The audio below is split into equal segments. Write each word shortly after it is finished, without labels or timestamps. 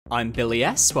I'm Billy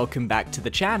S, welcome back to the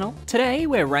channel. Today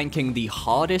we're ranking the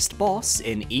hardest boss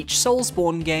in each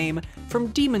Soulsborne game, from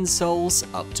Demon Souls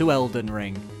up to Elden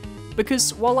Ring.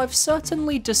 Because while I've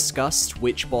certainly discussed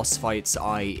which boss fights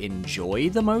I enjoy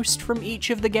the most from each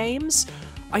of the games,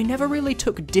 I never really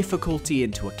took difficulty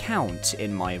into account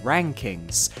in my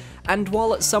rankings. And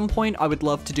while at some point I would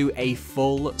love to do a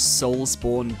full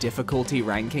Soulsborne difficulty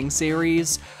ranking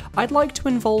series, I'd like to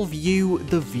involve you,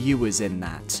 the viewers, in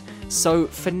that. So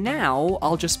for now,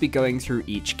 I'll just be going through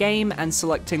each game and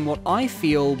selecting what I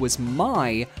feel was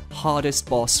my hardest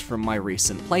boss from my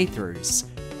recent playthroughs.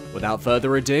 Without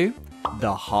further ado,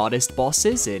 the hardest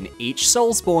bosses in each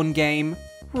Soulsborne game,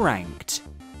 ranked.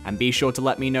 And be sure to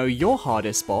let me know your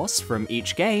hardest boss from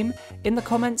each game in the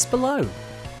comments below.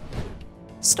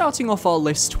 Starting off our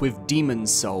list with Demon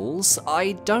Souls,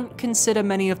 I don't consider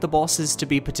many of the bosses to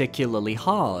be particularly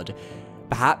hard.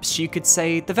 Perhaps you could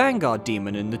say the Vanguard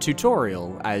Demon in the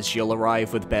tutorial, as you'll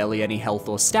arrive with barely any health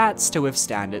or stats to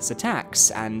withstand its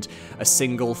attacks, and a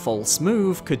single false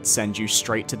move could send you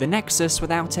straight to the Nexus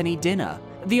without any dinner.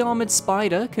 The Armored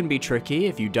Spider can be tricky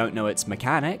if you don't know its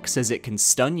mechanics, as it can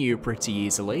stun you pretty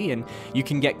easily, and you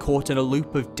can get caught in a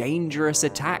loop of dangerous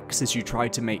attacks as you try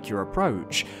to make your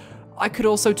approach. I could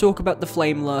also talk about the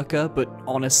Flame Lurker, but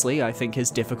honestly I think his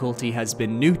difficulty has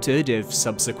been neutered if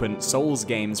subsequent Souls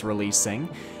games releasing.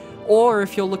 Or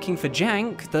if you're looking for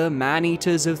jank, the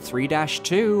Man-Eaters of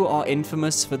 3-2 are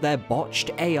infamous for their botched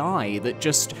AI that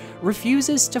just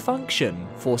refuses to function,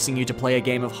 forcing you to play a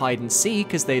game of hide and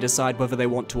seek as they decide whether they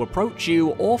want to approach you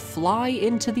or fly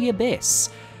into the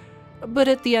abyss. But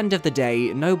at the end of the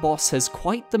day, no boss has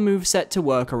quite the moveset to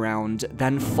work around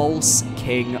than False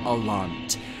King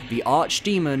Allant, the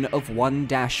Archdemon of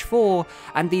 1-4,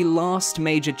 and the last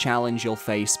major challenge you'll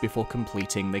face before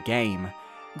completing the game.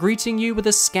 Greeting you with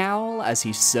a scowl as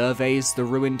he surveys the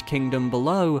ruined kingdom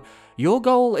below, your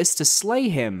goal is to slay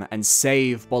him and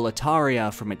save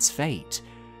Boletaria from its fate.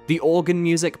 The organ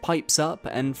music pipes up,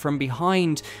 and from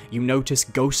behind, you notice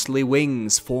ghostly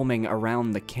wings forming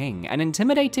around the king, an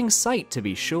intimidating sight to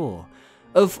be sure.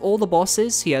 Of all the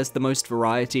bosses, he has the most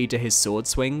variety to his sword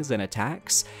swings and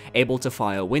attacks, able to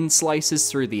fire wind slices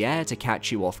through the air to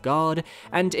catch you off guard,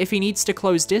 and if he needs to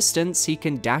close distance, he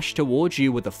can dash towards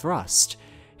you with a thrust.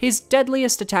 His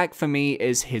deadliest attack for me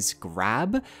is his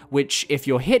grab, which if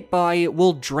you're hit by,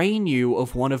 will drain you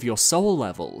of one of your soul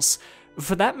levels.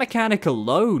 For that mechanic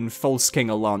alone, False King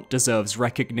Allant deserves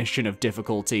recognition of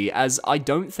difficulty, as I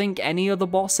don't think any other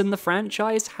boss in the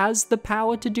franchise has the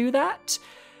power to do that.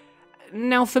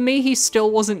 Now for me, he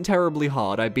still wasn't terribly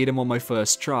hard, I beat him on my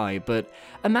first try, but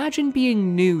imagine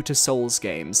being new to Souls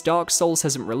games. Dark Souls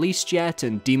hasn't released yet,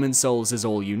 and Demon Souls is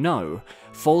all you know.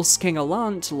 False King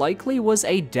Allant likely was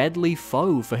a deadly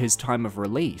foe for his time of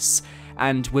release,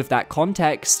 and with that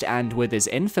context, and with his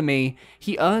infamy,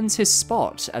 he earns his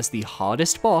spot as the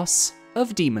hardest boss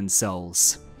of Demon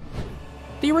Souls.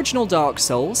 The original Dark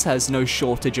Souls has no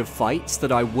shortage of fights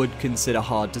that I would consider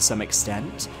hard to some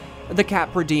extent. The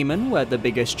Capra Demon, where the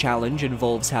biggest challenge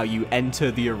involves how you enter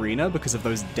the arena because of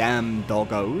those damn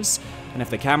doggos, and if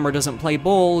the camera doesn't play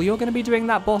ball, you're going to be doing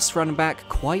that boss run back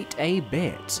quite a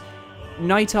bit.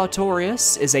 Knight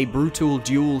Artorias is a brutal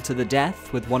duel to the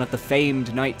death with one of the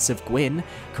famed Knights of Gwyn,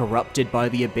 corrupted by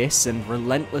the Abyss and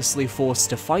relentlessly forced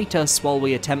to fight us while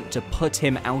we attempt to put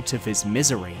him out of his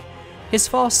misery. His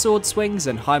fast sword swings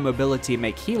and high mobility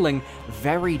make healing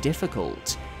very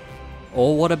difficult.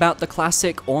 Or what about the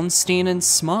classic Ornstein and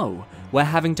Smo, where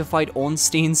having to fight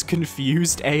Ornstein's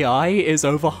confused AI is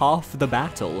over half the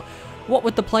battle? What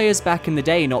with the players back in the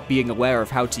day not being aware of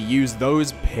how to use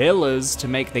those pillars to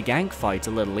make the gank fight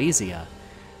a little easier?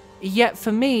 Yet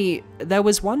for me, there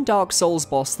was one Dark Souls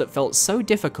boss that felt so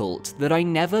difficult that I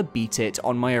never beat it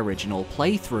on my original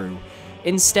playthrough,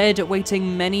 instead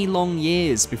waiting many long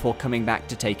years before coming back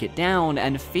to take it down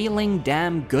and feeling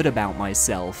damn good about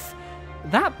myself.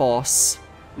 That boss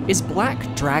is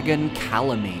Black Dragon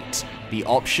Calamite, the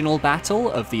optional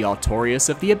battle of the Artorias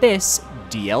of the Abyss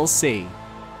DLC.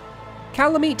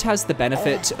 Calamite has the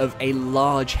benefit of a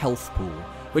large health pool,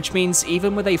 which means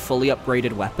even with a fully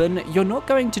upgraded weapon, you're not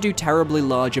going to do terribly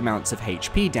large amounts of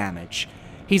HP damage.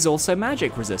 He's also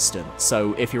magic resistant,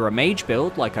 so if you're a mage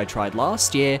build like I tried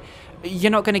last year,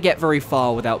 you're not going to get very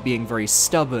far without being very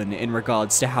stubborn in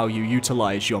regards to how you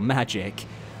utilize your magic.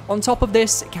 On top of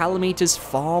this, Calamite is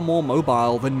far more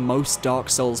mobile than most Dark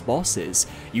Souls bosses,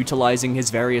 utilizing his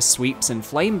various sweeps and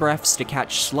flame breaths to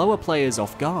catch slower players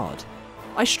off guard.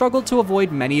 I struggled to avoid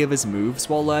many of his moves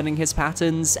while learning his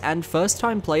patterns, and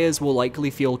first-time players will likely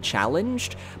feel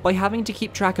challenged by having to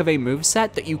keep track of a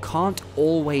moveset that you can't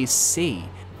always see.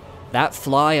 That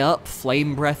fly up,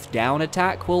 flame breath down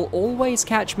attack will always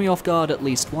catch me off guard at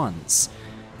least once.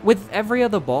 With every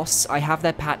other boss, I have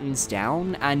their patterns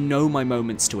down and know my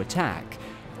moments to attack.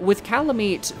 With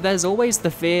Kalameet, there's always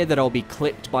the fear that I'll be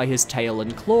clipped by his tail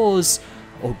and claws,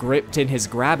 or gripped in his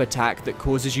grab attack that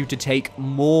causes you to take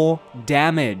more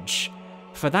damage.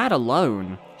 For that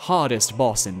alone, hardest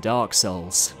boss in Dark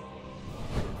Souls.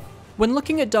 When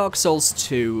looking at Dark Souls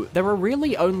 2, there are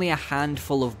really only a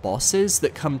handful of bosses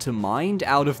that come to mind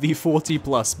out of the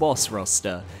 40+ boss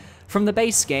roster. From the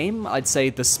base game, I'd say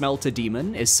the Smelter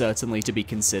Demon is certainly to be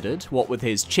considered, what with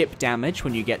his chip damage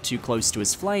when you get too close to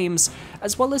his flames,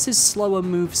 as well as his slower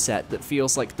moveset that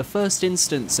feels like the first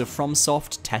instance of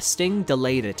FromSoft testing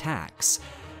delayed attacks.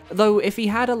 Though if he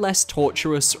had a less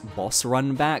torturous boss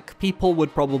run back, people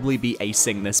would probably be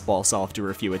acing this boss after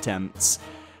a few attempts.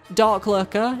 Dark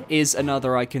Lurker is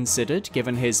another I considered,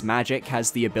 given his magic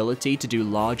has the ability to do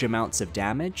large amounts of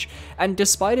damage, and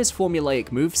despite his formulaic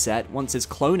moveset, once his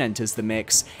clone enters the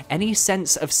mix, any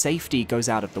sense of safety goes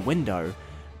out of the window.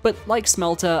 But like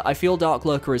Smelter, I feel Dark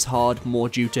Lurker is hard more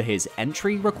due to his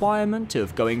entry requirement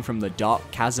of going from the dark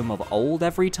chasm of old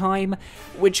every time,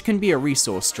 which can be a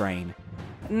resource drain.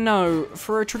 No,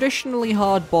 for a traditionally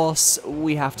hard boss,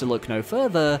 we have to look no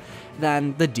further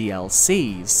than the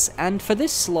DLCs, and for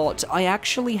this slot, I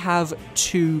actually have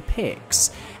 2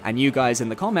 picks, and you guys in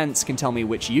the comments can tell me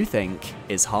which you think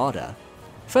is harder.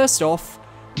 First off,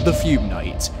 the Fume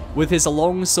Knight. With his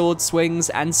long sword swings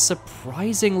and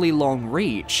surprisingly long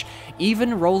reach,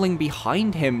 even rolling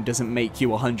behind him doesn't make you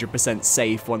 100%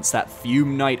 safe once that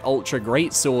Fume Knight Ultra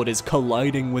Greatsword is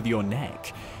colliding with your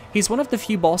neck. He's one of the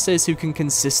few bosses who can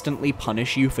consistently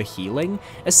punish you for healing,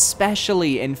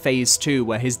 especially in Phase 2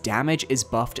 where his damage is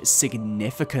buffed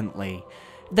significantly.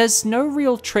 There's no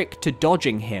real trick to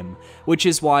dodging him, which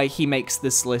is why he makes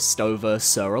this list over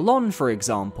Sir Alon, for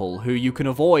example, who you can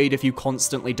avoid if you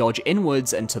constantly dodge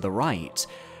inwards and to the right.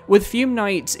 With Fume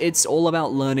Knight, it's all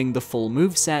about learning the full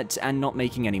moveset and not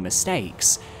making any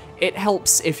mistakes. It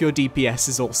helps if your DPS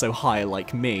is also high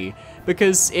like me,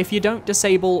 because if you don't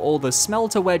disable all the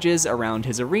smelter wedges around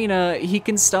his arena, he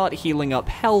can start healing up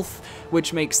health,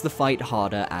 which makes the fight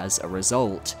harder as a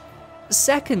result.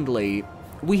 Secondly,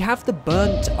 we have the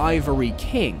Burnt Ivory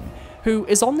King, who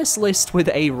is on this list with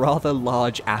a rather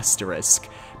large asterisk,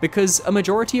 because a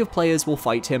majority of players will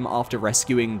fight him after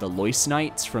rescuing the Lois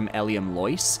Knights from Elium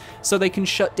Lois, so they can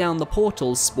shut down the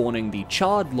portals spawning the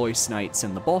charred Lois Knights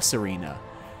in the boss arena.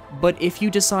 But if you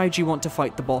decide you want to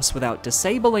fight the boss without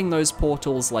disabling those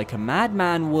portals like a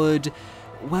madman would,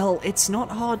 well, it's not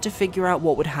hard to figure out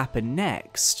what would happen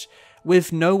next.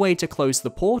 With no way to close the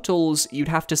portals, you'd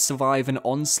have to survive an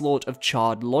onslaught of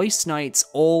charred Lois Knights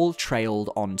all trailed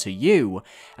onto you,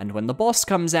 and when the boss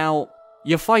comes out,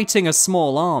 you're fighting a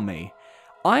small army.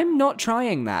 I'm not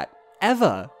trying that,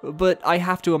 ever, but I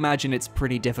have to imagine it's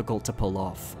pretty difficult to pull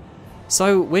off.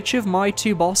 So, which of my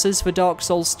 2 bosses for Dark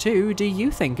Souls 2 do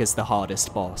you think is the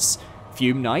hardest boss?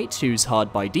 Fume Knight, who's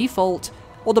hard by default,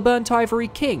 or the Burnt Ivory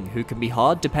King, who can be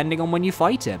hard depending on when you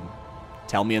fight him?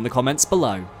 Tell me in the comments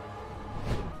below.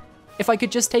 If I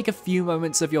could just take a few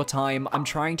moments of your time, I'm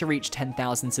trying to reach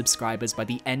 10,000 subscribers by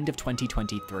the end of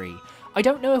 2023. I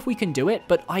don't know if we can do it,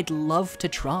 but I'd love to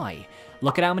try.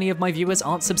 Look at how many of my viewers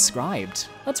aren't subscribed.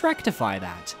 Let's rectify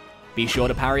that. Be sure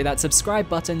to parry that subscribe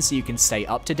button so you can stay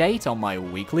up to date on my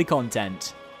weekly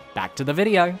content. Back to the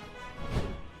video.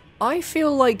 I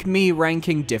feel like me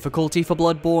ranking difficulty for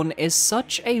Bloodborne is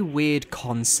such a weird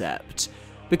concept,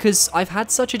 because I've had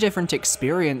such a different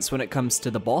experience when it comes to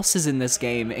the bosses in this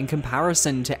game in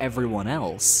comparison to everyone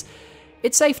else.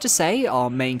 It's safe to say our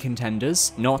main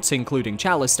contenders, not including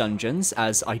Chalice dungeons,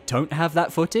 as I don't have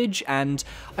that footage, and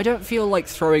I don't feel like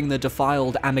throwing the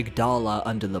defiled amygdala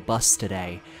under the bus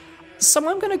today. So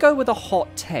I'm gonna go with a hot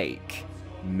take.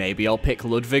 Maybe I'll pick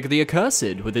Ludwig the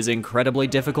Accursed, with his incredibly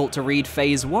difficult to read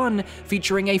Phase 1,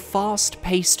 featuring a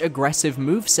fast-paced aggressive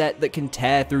moveset that can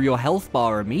tear through your health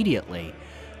bar immediately.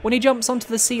 When he jumps onto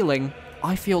the ceiling,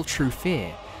 I feel true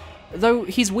fear. Though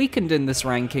he's weakened in this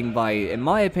ranking by, in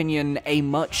my opinion, a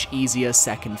much easier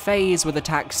second phase with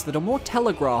attacks that are more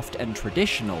telegraphed and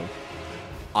traditional.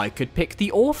 I could pick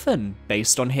the Orphan,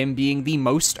 based on him being the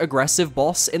most aggressive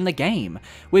boss in the game,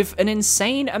 with an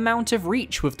insane amount of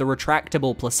reach with the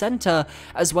retractable placenta,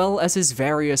 as well as his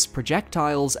various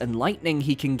projectiles and lightning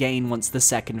he can gain once the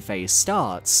second phase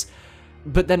starts.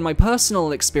 But then my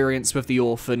personal experience with the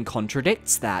Orphan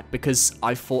contradicts that, because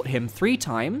I've fought him 3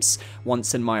 times,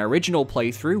 once in my original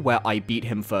playthrough where I beat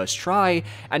him first try,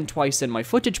 and twice in my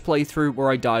footage playthrough where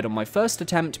I died on my first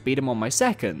attempt, beat him on my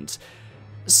second.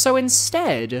 So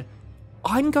instead,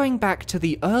 I'm going back to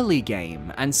the early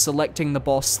game and selecting the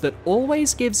boss that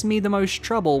always gives me the most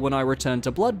trouble when I return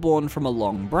to Bloodborne from a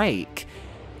long break.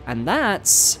 And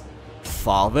that's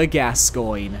Father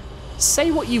Gascoigne. Say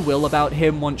what you will about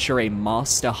him once you're a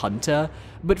master hunter,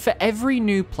 but for every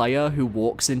new player who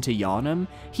walks into Yharnam,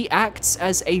 he acts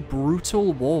as a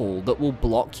brutal wall that will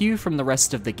block you from the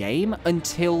rest of the game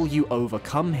until you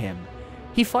overcome him.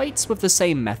 He fights with the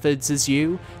same methods as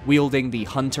you, wielding the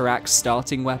Hunter Axe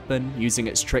starting weapon, using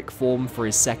its trick form for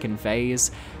his second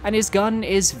phase, and his gun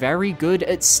is very good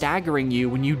at staggering you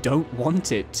when you don't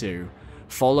want it to,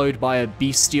 followed by a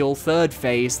bestial third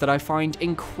phase that I find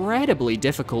incredibly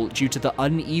difficult due to the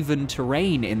uneven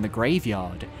terrain in the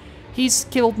graveyard. He's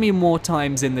killed me more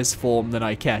times in this form than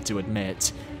I care to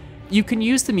admit. You can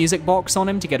use the music box on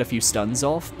him to get a few stuns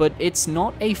off, but it's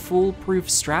not a foolproof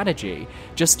strategy,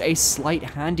 just a slight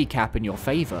handicap in your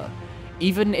favor.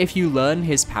 Even if you learn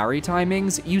his parry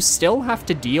timings, you still have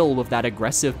to deal with that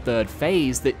aggressive third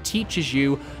phase that teaches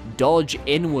you dodge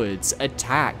inwards,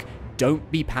 attack, don't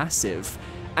be passive,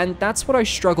 and that's what I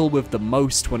struggle with the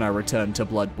most when I return to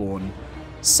Bloodborne.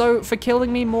 So for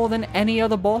killing me more than any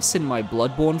other boss in my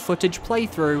Bloodborne footage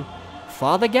playthrough,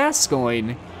 Father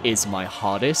Gascoigne is my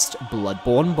hardest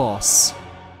Bloodborne boss.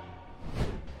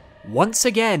 Once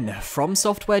again, From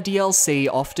Software DLC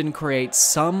often creates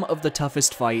some of the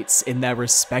toughest fights in their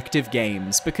respective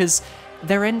games because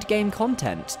they're endgame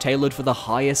content tailored for the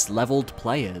highest leveled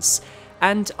players.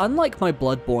 And unlike my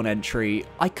Bloodborne entry,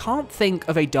 I can't think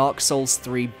of a Dark Souls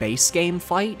 3 base game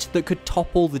fight that could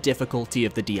topple the difficulty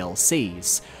of the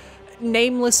DLCs.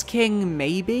 Nameless King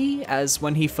maybe, as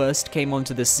when he first came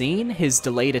onto the scene, his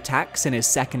delayed attacks in his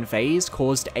second phase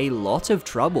caused a lot of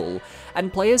trouble,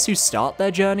 and players who start their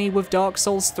journey with Dark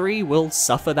Souls 3 will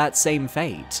suffer that same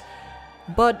fate.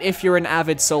 But if you're an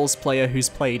avid Souls player who's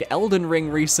played Elden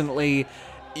Ring recently,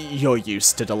 you're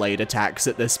used to delayed attacks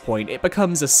at this point, it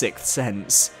becomes a sixth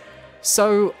sense.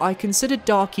 So I considered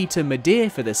Dark Eater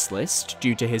Midir for this list,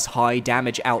 due to his high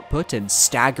damage output and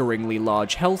staggeringly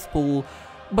large health pool,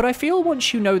 but I feel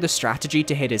once you know the strategy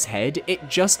to hit his head, it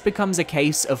just becomes a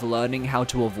case of learning how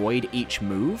to avoid each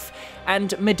move, and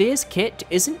Midir's kit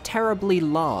isn't terribly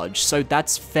large, so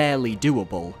that's fairly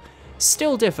doable.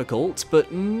 Still difficult,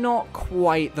 but not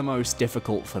quite the most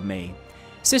difficult for me.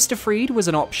 Sister Fried was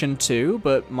an option too,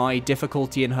 but my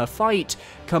difficulty in her fight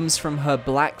comes from her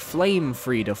Black Flame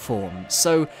Frieda form,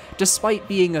 so despite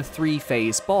being a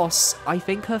 3-phase boss, I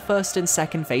think her first and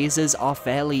second phases are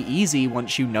fairly easy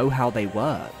once you know how they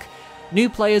work. New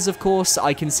players, of course,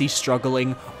 I can see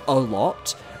struggling a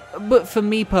lot, but for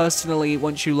me personally,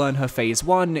 once you learn her phase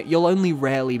 1, you'll only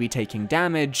rarely be taking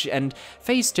damage, and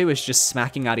phase 2 is just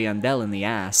smacking Ariandel in the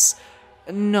ass.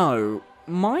 No.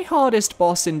 My hardest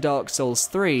boss in Dark Souls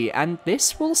 3, and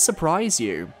this will surprise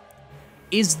you,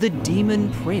 is the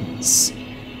Demon Prince.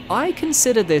 I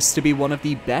consider this to be one of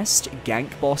the best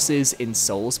gank bosses in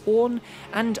Soulsborne,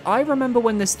 and I remember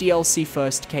when this DLC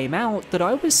first came out that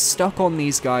I was stuck on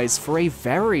these guys for a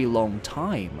very long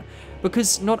time,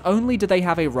 because not only do they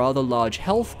have a rather large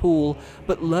health pool,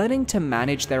 but learning to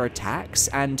manage their attacks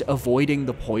and avoiding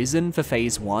the poison for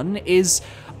phase 1 is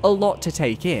a lot to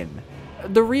take in.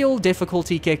 The real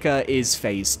difficulty kicker is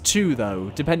phase 2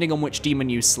 though. Depending on which demon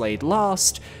you slayed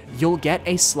last, you'll get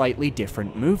a slightly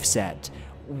different moveset.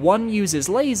 One uses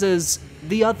lasers,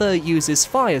 the other uses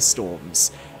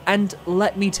firestorms. And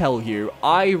let me tell you,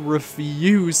 I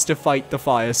refuse to fight the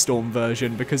firestorm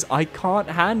version because I can't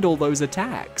handle those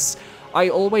attacks. I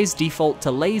always default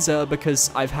to laser because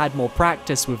I've had more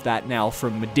practice with that now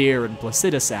from Midir and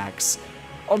Placidus Axe.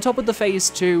 On top of the phase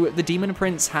 2, the Demon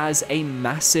Prince has a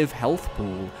massive health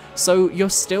pool, so you're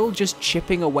still just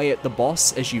chipping away at the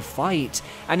boss as you fight,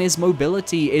 and his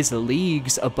mobility is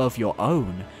leagues above your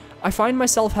own. I find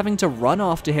myself having to run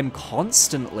after him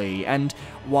constantly, and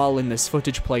while in this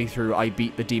footage playthrough I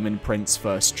beat the Demon Prince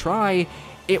first try,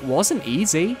 it wasn't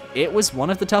easy. It was one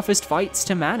of the toughest fights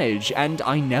to manage, and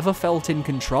I never felt in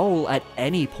control at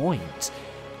any point.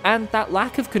 And that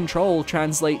lack of control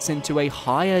translates into a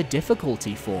higher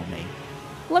difficulty for me.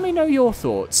 Let me know your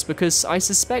thoughts, because I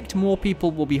suspect more people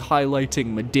will be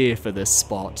highlighting Midir for this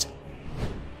spot.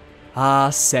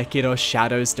 Sekiro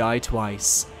Shadows Die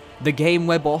Twice. The game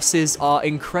where bosses are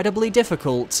incredibly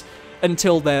difficult,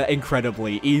 until they're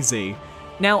incredibly easy.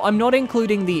 Now, I'm not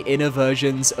including the inner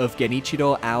versions of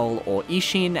Genichiro, Owl, or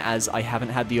Ishin, as I haven't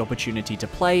had the opportunity to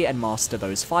play and master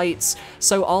those fights,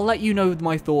 so I'll let you know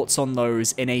my thoughts on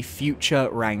those in a future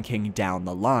ranking down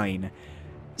the line.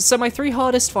 So my 3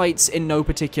 hardest fights in no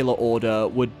particular order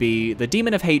would be the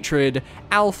Demon of Hatred,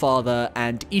 Owlfather,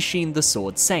 and Ishin the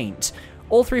Sword Saint.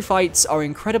 All 3 fights are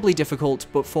incredibly difficult,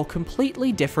 but for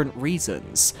completely different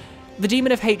reasons. The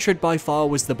Demon of Hatred by far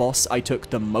was the boss I took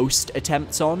the most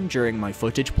attempts on during my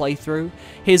footage playthrough.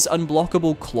 His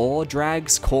unblockable claw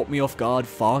drags caught me off guard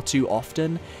far too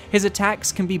often. His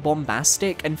attacks can be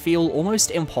bombastic and feel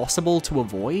almost impossible to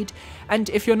avoid, and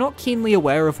if you're not keenly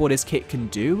aware of what his kit can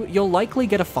do, you'll likely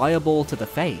get a fireball to the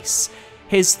face.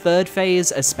 His third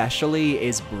phase especially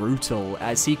is brutal,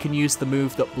 as he can use the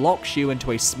move that blocks you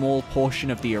into a small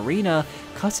portion of the arena,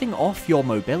 cutting off your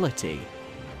mobility.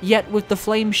 Yet with the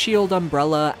Flame Shield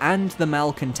Umbrella and the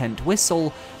Malcontent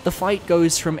Whistle, the fight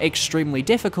goes from extremely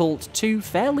difficult to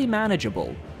fairly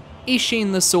manageable.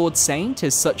 Ishin the Sword Saint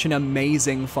is such an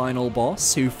amazing final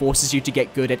boss who forces you to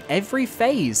get good at every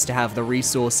phase to have the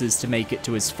resources to make it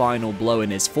to his final blow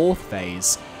in his 4th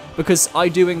phase, because I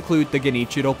do include the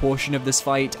Genichiro portion of this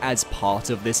fight as part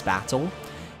of this battle.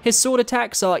 His sword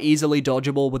attacks are easily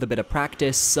dodgeable with a bit of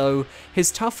practice, so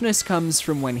his toughness comes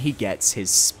from when he gets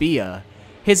his spear.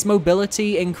 His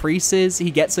mobility increases,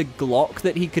 he gets a Glock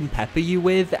that he can pepper you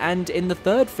with, and in the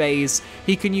 3rd phase,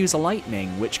 he can use a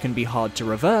lightning, which can be hard to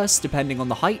reverse depending on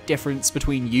the height difference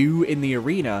between you in the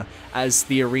arena, as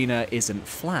the arena isn't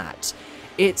flat.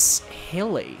 It's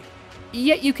hilly.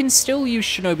 Yet you can still use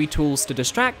shinobi tools to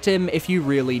distract him if you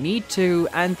really need to,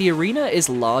 and the arena is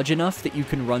large enough that you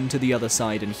can run to the other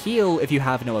side and heal if you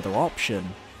have no other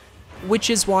option.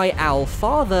 Which is why Al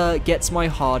Father gets my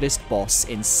hardest boss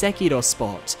in Sekiro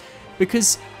spot,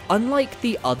 because unlike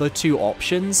the other 2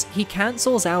 options, he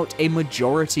cancels out a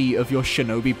majority of your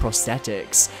shinobi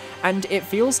prosthetics, and it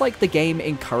feels like the game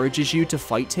encourages you to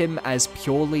fight him as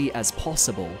purely as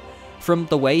possible. From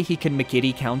the way he can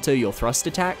Mikiri counter your thrust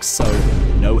attacks, so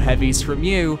no heavies from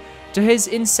you, to his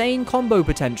insane combo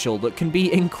potential that can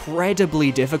be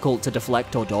incredibly difficult to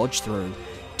deflect or dodge through,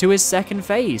 to his 2nd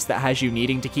phase that has you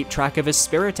needing to keep track of his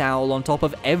spirit owl on top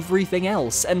of everything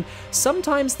else, and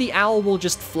sometimes the owl will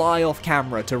just fly off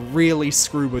camera to really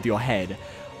screw with your head.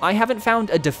 I haven't found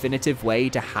a definitive way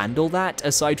to handle that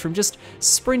aside from just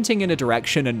sprinting in a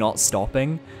direction and not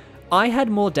stopping. I had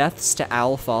more deaths to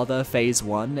Al Father Phase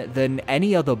 1 than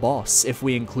any other boss if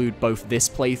we include both this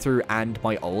playthrough and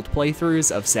my old playthroughs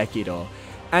of Sekiro,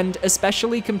 and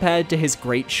especially compared to his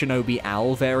Great Shinobi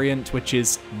Owl variant, which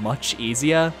is much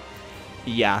easier.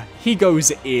 Yeah, he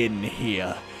goes in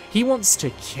here. He wants to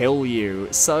kill you,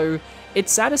 so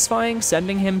it's satisfying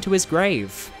sending him to his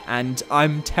grave. And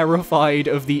I'm terrified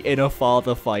of the Inner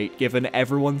Father fight, given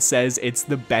everyone says it's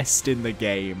the best in the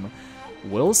game.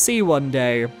 We'll see one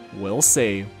day, we'll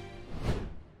see.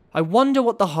 I wonder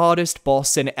what the hardest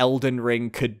boss in Elden Ring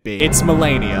could be. It's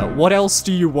Malenia. What else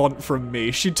do you want from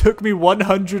me? She took me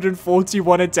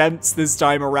 141 attempts this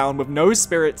time around with no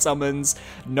spirit summons,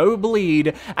 no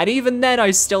bleed, and even then I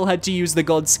still had to use the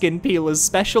Godskin Peeler's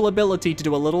special ability to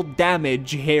do a little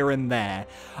damage here and there.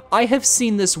 I have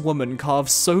seen this woman carve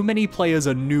so many players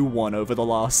a new one over the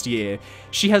last year.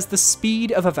 She has the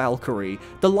speed of a Valkyrie,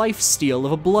 the lifesteal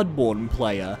of a Bloodborne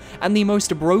player, and the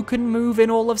most broken move in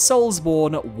all of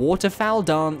Soulsborne, Waterfowl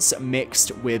Dance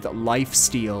mixed with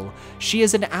lifesteal. She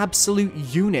is an absolute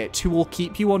unit who will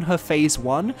keep you on her phase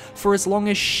 1 for as long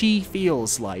as she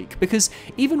feels like, because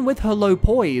even with her low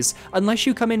poise, unless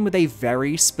you come in with a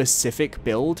very specific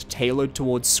build tailored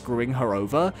towards screwing her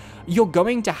over, you're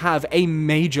going to have a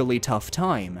majorly tough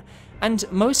time. And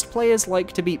most players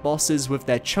like to beat bosses with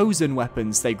their chosen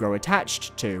weapons they grow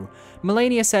attached to.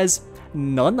 Malenia says,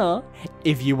 "Nah,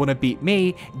 if you wanna beat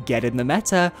me, get in the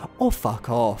meta, or fuck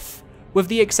off." With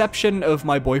the exception of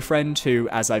my boyfriend who,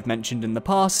 as I've mentioned in the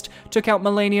past, took out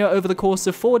Malenia over the course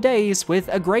of 4 days with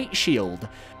a great shield.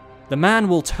 The man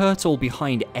will turtle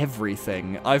behind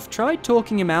everything. I've tried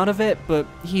talking him out of it, but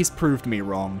he's proved me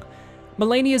wrong.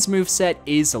 Malenia's moveset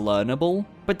is learnable,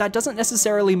 but that doesn't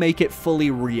necessarily make it fully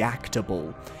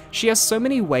reactable. She has so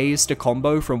many ways to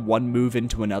combo from one move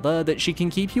into another that she can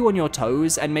keep you on your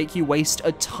toes and make you waste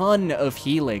a ton of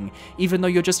healing, even though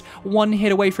you're just one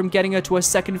hit away from getting her to her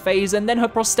 2nd phase, and then her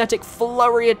prosthetic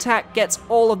flurry attack gets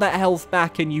all of that health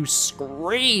back and you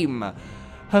scream.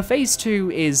 Her phase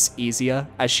 2 is easier,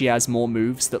 as she has more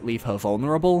moves that leave her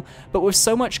vulnerable, but with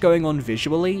so much going on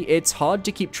visually, it's hard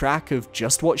to keep track of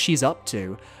just what she's up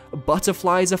to.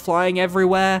 Butterflies are flying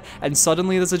everywhere, and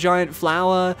suddenly there's a giant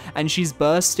flower, and she's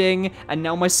bursting, and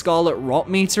now my Scarlet Rot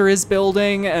meter is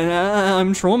building, and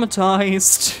I'm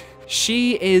traumatized.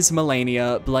 She is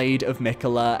Malenia, Blade of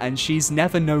Mikola, and she's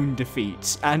never known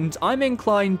defeat, and I'm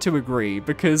inclined to agree,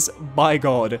 because, by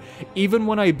god, even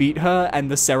when I beat her and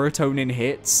the serotonin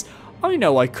hits, I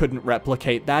know I couldn't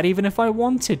replicate that even if I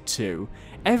wanted to.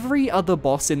 Every other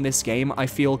boss in this game I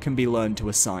feel can be learned to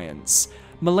a science.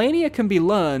 Malenia can be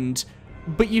learned,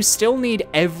 but you still need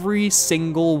every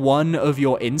single one of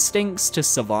your instincts to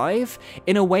survive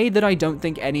in a way that I don't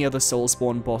think any other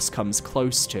Soulsborne boss comes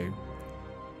close to.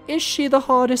 Is she the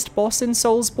hardest boss in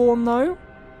Soulsborne though?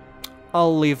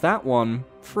 I'll leave that one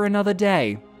for another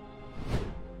day.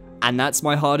 And that's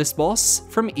my hardest boss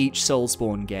from each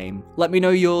Soulsborne game. Let me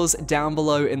know yours down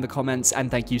below in the comments,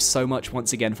 and thank you so much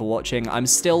once again for watching. I'm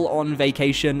still on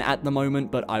vacation at the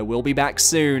moment, but I will be back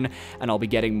soon, and I'll be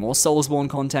getting more Soulsborne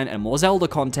content and more Zelda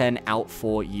content out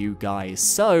for you guys.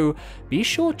 So be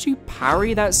sure to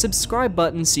parry that subscribe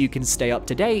button so you can stay up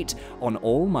to date on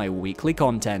all my weekly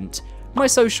content. My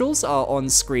socials are on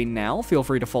screen now, feel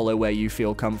free to follow where you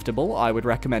feel comfortable. I would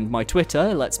recommend my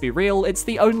Twitter, let's be real, it's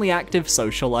the only active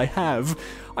social I have.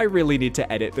 I really need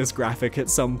to edit this graphic at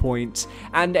some point.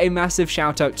 And a massive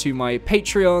shout out to my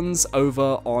Patreons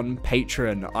over on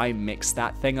Patreon. I mixed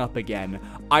that thing up again.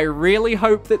 I really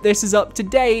hope that this is up to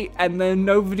date and then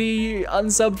nobody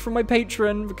unsubbed from my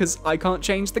Patreon because I can't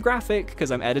change the graphic because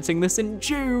I'm editing this in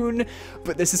June,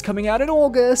 but this is coming out in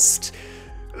August.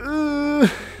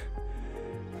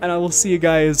 And I will see you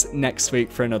guys next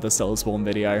week for another Soulsborne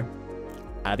video.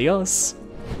 Adios!